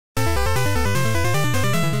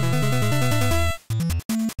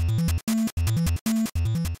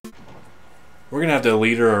We're gonna have to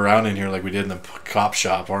lead her around in here like we did in the cop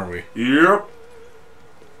shop, aren't we? Yep.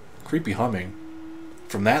 Creepy humming.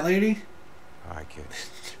 From that lady? Alright, kid.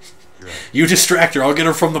 You're right. You distract her, I'll get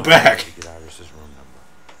her from the back. Get Iris's room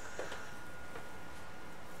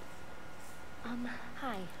number.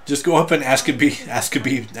 Hi. Just go up and ask to be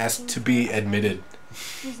admitted.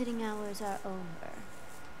 Visiting hours are over.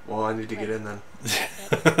 Well, I need to get in then.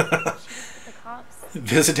 The cops.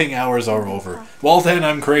 Visiting hours are over. Well then,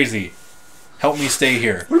 I'm crazy. Help me stay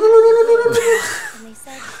here. And they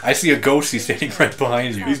said, I see a ghostie standing right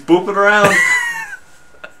behind you. He's booping around.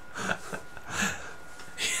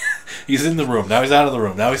 He's in the room. Now he's out of the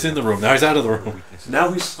room. Now he's in the room. Now he's out of the room.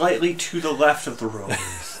 Now he's slightly to the left of the room.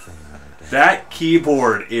 That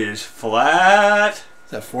keyboard is flat.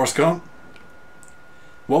 Is that Forrest Gump?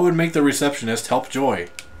 What would make the receptionist help Joy?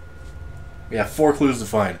 We have 4 clues to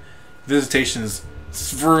find. Visitation is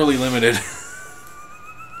severely limited.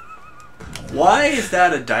 Why is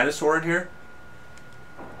that a dinosaur in here?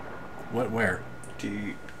 What? Where? Do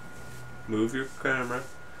you move your camera?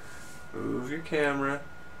 Move your camera.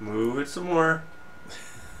 Move it some more.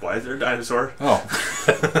 Why is there a dinosaur? Oh.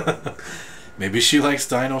 Maybe she likes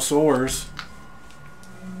dinosaurs.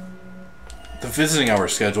 The visiting hour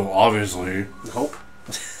schedule, obviously. Nope.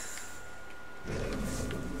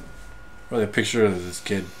 Or a picture of this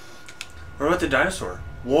kid. What about the dinosaur?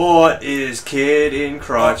 What is kid in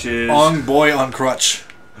crotches? Ong boy on crutch.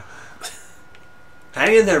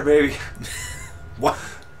 Hang in there, baby. What?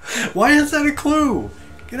 Why is that a clue?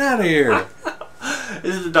 Get out of here.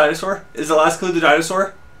 Is it the dinosaur? Is the last clue the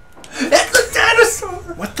dinosaur? It's the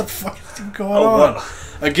dinosaur! What the fuck is going Oh, on? what?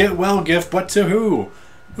 A get well gift, but to who?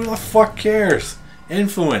 Who the fuck cares?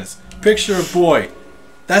 Influence. Picture of boy.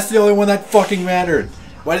 That's the only one that fucking mattered.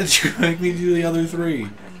 Why did you make me do the other 3?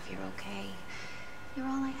 wondering if you're okay. You're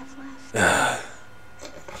all I have left.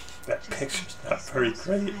 That picture's not very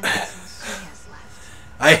great.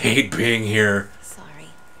 I hate being here. Sorry.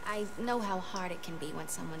 I know how hard it can be when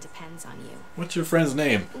someone depends on you. What's your friend's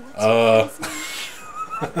name? What's your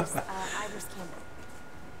friend's name? Iris Campbell.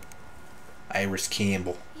 Iris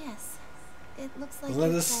Campbell. Yes. It looks like Wasn't that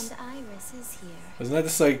your this- friend Iris is here. Wasn't that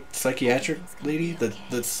the psychiatric lady? The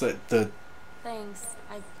Thanks.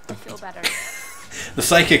 I feel better. the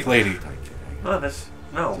psychic lady. No,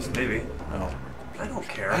 no, maybe. Oh. I don't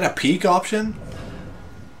care. I had a peek option?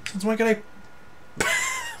 Since when can I...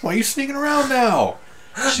 Why are you sneaking around now?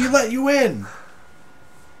 She let you in.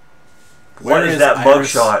 What is that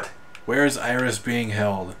mugshot? Where is Iris being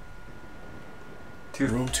held? Two.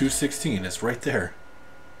 Room 216. It's right there.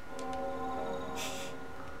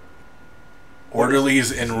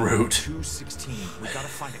 Orderlies en route. 216. We gotta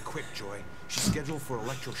find it quick, Joy. She's scheduled for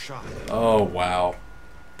electroshock. Oh, wow.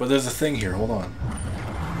 But there's a thing here. Hold on.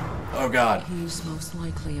 Oh, God. He's most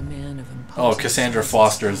likely a man of imposing. Oh, Cassandra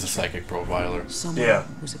Foster is the psychic profiler. Someone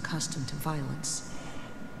who's accustomed to violence.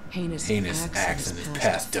 Heinous acts in his past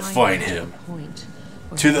past define him.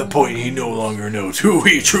 To the point he no longer knows who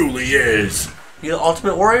he truly is. You the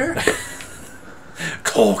ultimate warrior?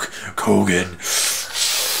 Hulk Hogan.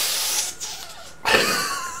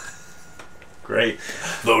 Great.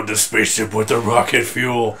 Load the spaceship with the rocket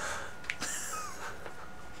fuel.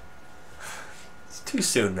 It's too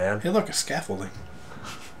soon, man. Hey, look, a scaffolding.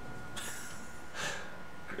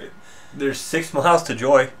 There's 6 miles to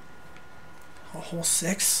Joy. A whole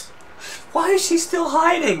 6? Why is she still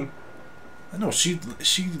hiding? I know, she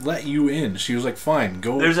let you in. She was like, fine,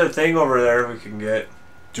 go. There's a thing over there we can get.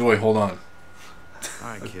 Joy, hold on.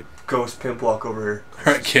 Alright, kid. Ghost pimp walk over here.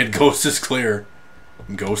 Alright, kid, coast is clear.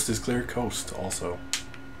 Ghost is clear, coast also.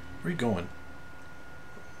 Where are you going?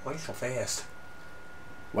 Why so fast?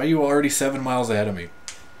 Why are you already 7 miles ahead of me?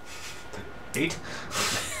 8?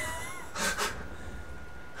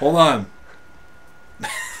 Hold on.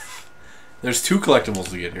 There's 2 collectibles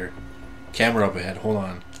to get here. Camera up ahead, hold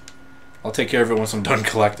on. I'll take care of it once I'm done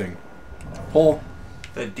collecting. Hole.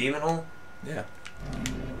 The demon hole? Yeah.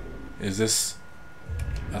 Is this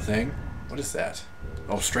a thing? What is that?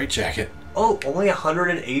 Oh, straight jacket. Oh, only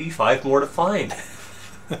 185 more to find.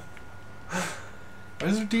 Why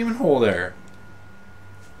is there a demon hole there?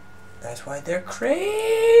 That's why they're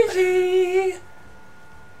crazy.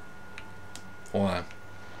 Hold on.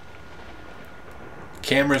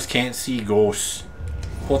 Cameras can't see ghosts.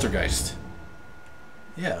 Poltergeist.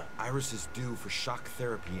 Yeah. Iris is due for shock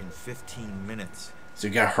therapy in 15 minutes. So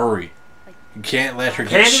you gotta hurry. You can't let her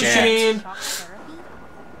get Candy shacked. machine.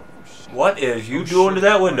 What is you doing to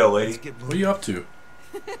that window, lady? What are you up to?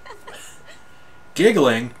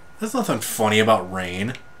 Giggling? There's nothing funny about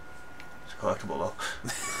rain. It's collectible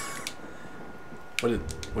though.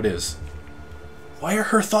 What is? Why are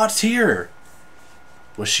her thoughts here?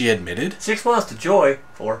 Was she admitted? 6 months to Joy.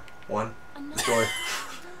 4, 1, Joy.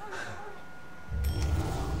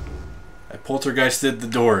 I poltergeisted the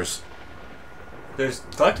doors. There's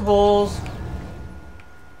collectibles.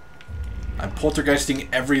 I'm poltergeisting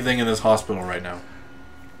everything in this hospital right now.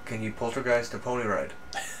 Can you poltergeist a pony ride?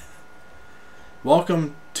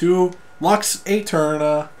 Welcome to Lux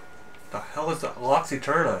Eterna. The hell is that? Lux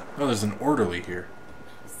Eterna. Oh, there's an orderly here.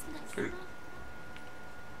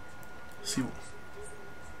 See,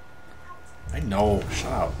 I know.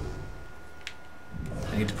 Shut up.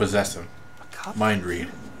 I need to possess him. Mind read.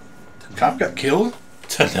 Cop got killed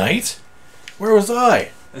tonight. Where was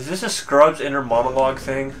I? Is this a Scrubs inner monologue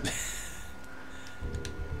thing?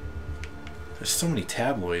 There's so many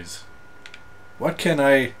tabloids. What can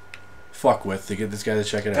I fuck with to get this guy to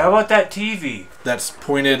check it How out? about that TV? That's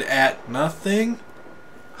pointed at nothing?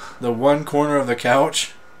 The one corner of the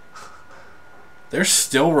couch? They're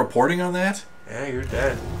still reporting on that? Yeah, you're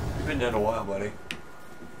dead. You've been dead a while, buddy.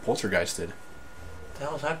 Poltergeisted. What the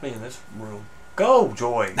hell's happening in this room? Go,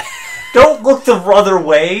 Joy! Don't look the other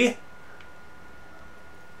way!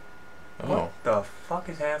 Oh, What the fuck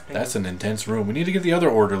is happening? that's an intense room. We need to get the other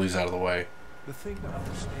orderlies out of the way. The thing to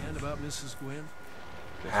understand about Mrs. Gwynn.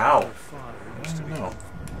 How? Her father I used to don't be. know.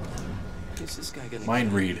 Is this guy gonna Mind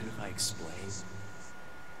get it read. even if I explain?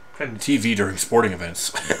 TV during sporting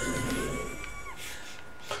events.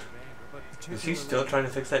 Is he still trying to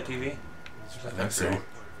fix that TV? I think so.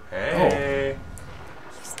 Hey!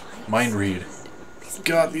 Mind read.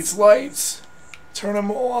 God, these lights. Turn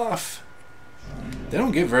them off. They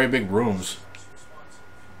don't get very big rooms.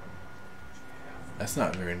 That's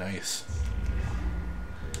not very nice.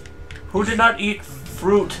 Who did not eat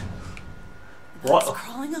fruit? What?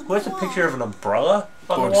 Crawling up What's the a wall. picture of an umbrella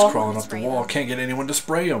on the Bugs wall? crawling up the wall. Can't get anyone to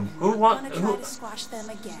spray them. Who want? Wanna try to squash them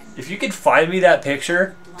again. If you could find me that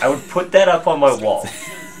picture, I would put that up on my wall.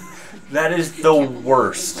 That is the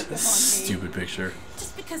worst. Stupid picture.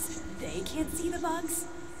 Just because they can't see the bugs?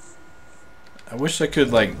 I wish I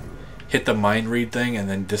could, like, hit the mind read thing and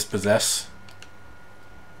then dispossess.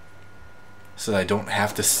 So that I don't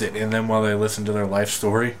have to sit in them while they listen to their life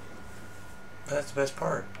story. That's the best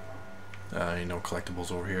part. Ain't no collectibles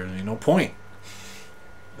over here. Ain't no point.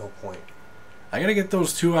 No point. I gotta get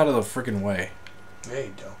those two out of the freaking way. There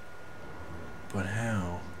you go. But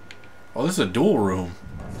how? Oh, this is a dual room.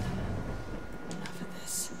 Enough of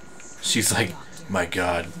this. She's like, my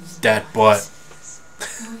god, that butt.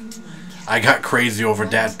 I got crazy over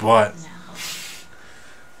that butt.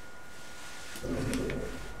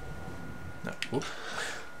 No, whoop.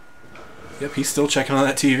 Yep, he's still checking on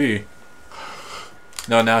that TV.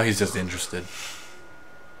 No, now he's just interested.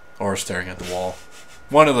 Or staring at the wall.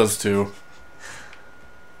 One of those two.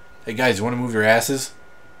 Hey guys, you want to move your asses?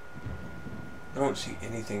 I don't see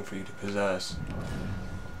anything for you to possess.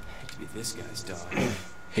 I hate to be this guy's dog.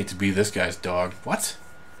 Hate to be this guy's dog. What?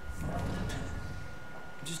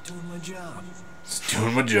 I'm just doing my job. Just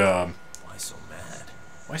doing my job. Why so mad?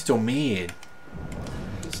 Why so mad?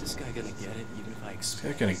 Is this guy gonna get it even if I Is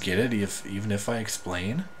explain? he gonna get it even if I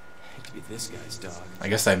explain? I hate to be this guy's dog. I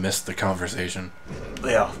guess I missed the conversation.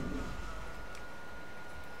 Yeah.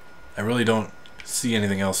 I really don't see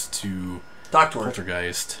anything else to Talk to her.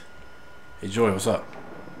 poltergeist. Hey Joy, what's up?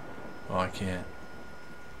 Oh, I can't.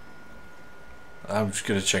 I'm just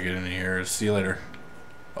gonna check it in here. See you later.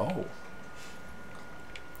 Oh.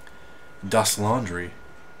 Dust laundry.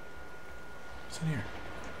 What's in here?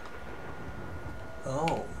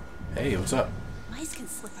 Oh. Hey, what's up? Mice can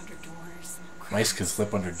slip under doors. Mice can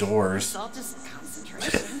slip under doors. It's all just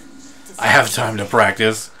concentration. I have time to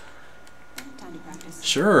practice. Time to practice.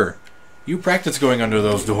 Sure. You practice going under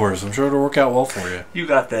those doors. I'm sure it'll work out well for you. You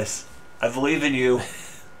got this. I believe in you.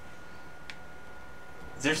 Is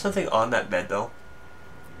there something on that bed, though?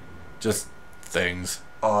 Just things.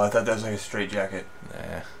 Oh, I thought that was like a straight jacket.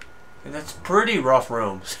 Nah. And that's a pretty rough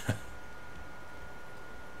room.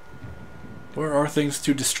 Where are things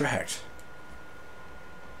to distract?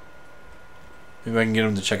 Maybe I can get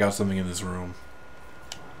him to check out something in this room.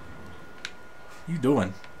 What you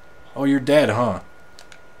doing? Oh, you're dead, huh?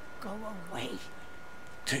 Go away.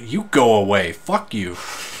 You go away. Fuck you.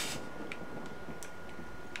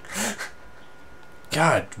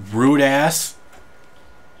 God, rude ass.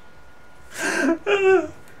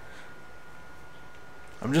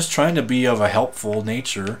 I'm just trying to be of a helpful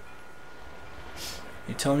nature.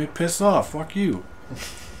 You telling me to piss off? Fuck you.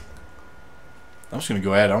 I'm just gonna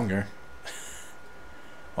go ahead. I don't care.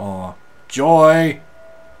 Aw, Joy,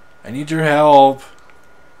 I need your help.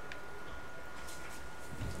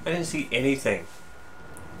 I didn't see anything.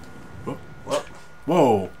 Whoop. Well,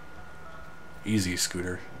 Whoa. Easy,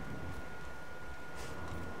 Scooter.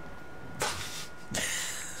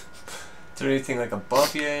 there anything like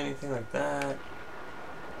above you? Anything like that?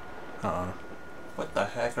 What the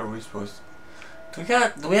heck are we supposed to...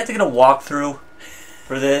 Do we have to get a walkthrough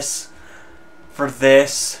for this? For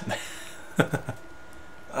this?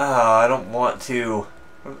 I don't want to.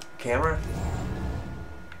 Camera?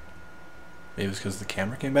 Maybe it's because the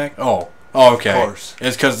camera came back? Oh, okay. Of course.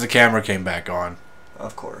 It's because the camera came back on.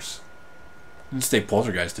 Of course. Didn't stay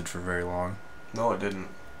poltergeisted for very long. No, it didn't.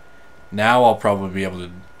 Now I'll probably be able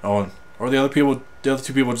to... Oh, or the other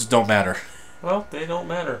two people just don't matter. Well, they don't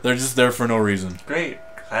matter. They're just there for no reason. Great.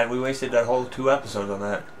 We wasted that whole 2 episodes on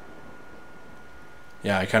that.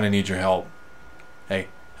 Yeah, I kind of need your help. Hey,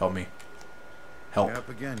 help me. Help. You're up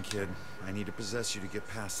again, kid. I need to possess you to get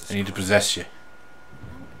past this. I need to possess you.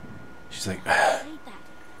 She's like,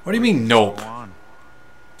 what do you mean, nope? Go on.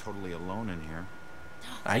 Totally alone in here.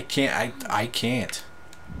 I can't. I can't.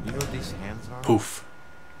 You know what these hands are? Poof.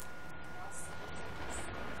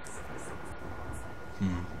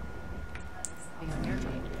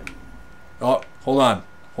 Oh, hold on.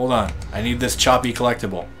 Hold on. I need this choppy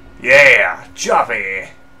collectible. Yeah! Choppy!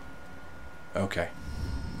 Okay.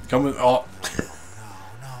 Come with... Oh.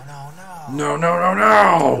 No.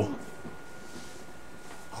 No.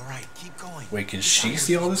 Alright, keep going. Wait, can she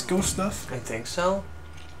see all this ghost stuff? I think so.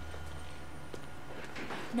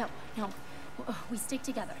 No. We stick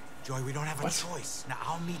together. Joy, we don't have a choice. Now,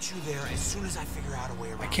 I'll meet you there as soon as I figure out a way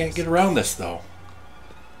around I can't get around this, though.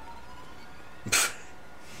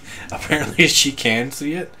 Apparently she can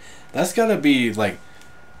see it. That's gotta be, like...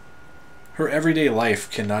 Her everyday life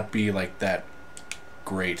cannot be, like, that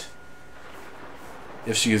great.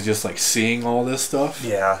 If she is just, like, seeing all this stuff.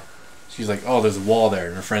 Yeah. She's like, oh, there's a wall there.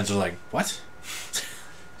 And her friends are like, what?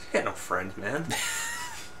 You got no friends, man.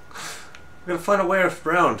 We're gonna find a way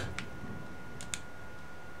around.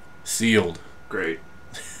 Sealed. Great.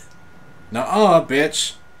 Nuh-uh,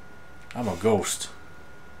 bitch. I'm a ghost.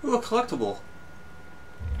 Ooh, a collectible.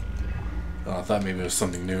 Oh, I thought maybe it was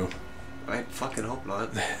something new. I fucking hope not.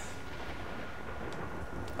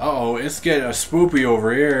 Uh-oh, it's getting a spoopy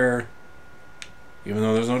over here. Even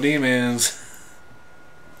though there's no demons.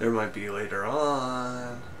 There might be later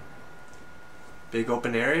on. Big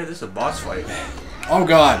open area? This is a boss fight. Oh,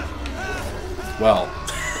 God. Well.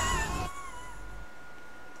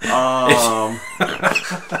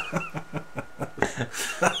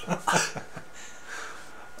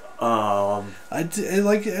 It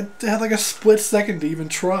had like a split second to even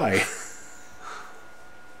try.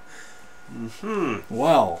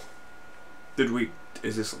 Well.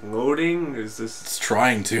 Is this loading? It's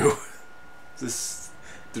trying to.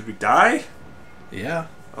 Did we die? Yeah.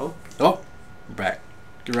 Oh, we're back.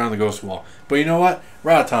 Get around the ghost wall. But you know what?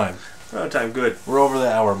 We're out of time. we're out of time. Good. We're over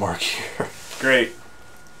the hour mark here. Great.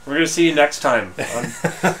 We're gonna see you next time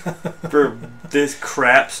for this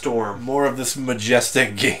crap storm. More of this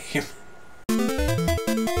majestic game.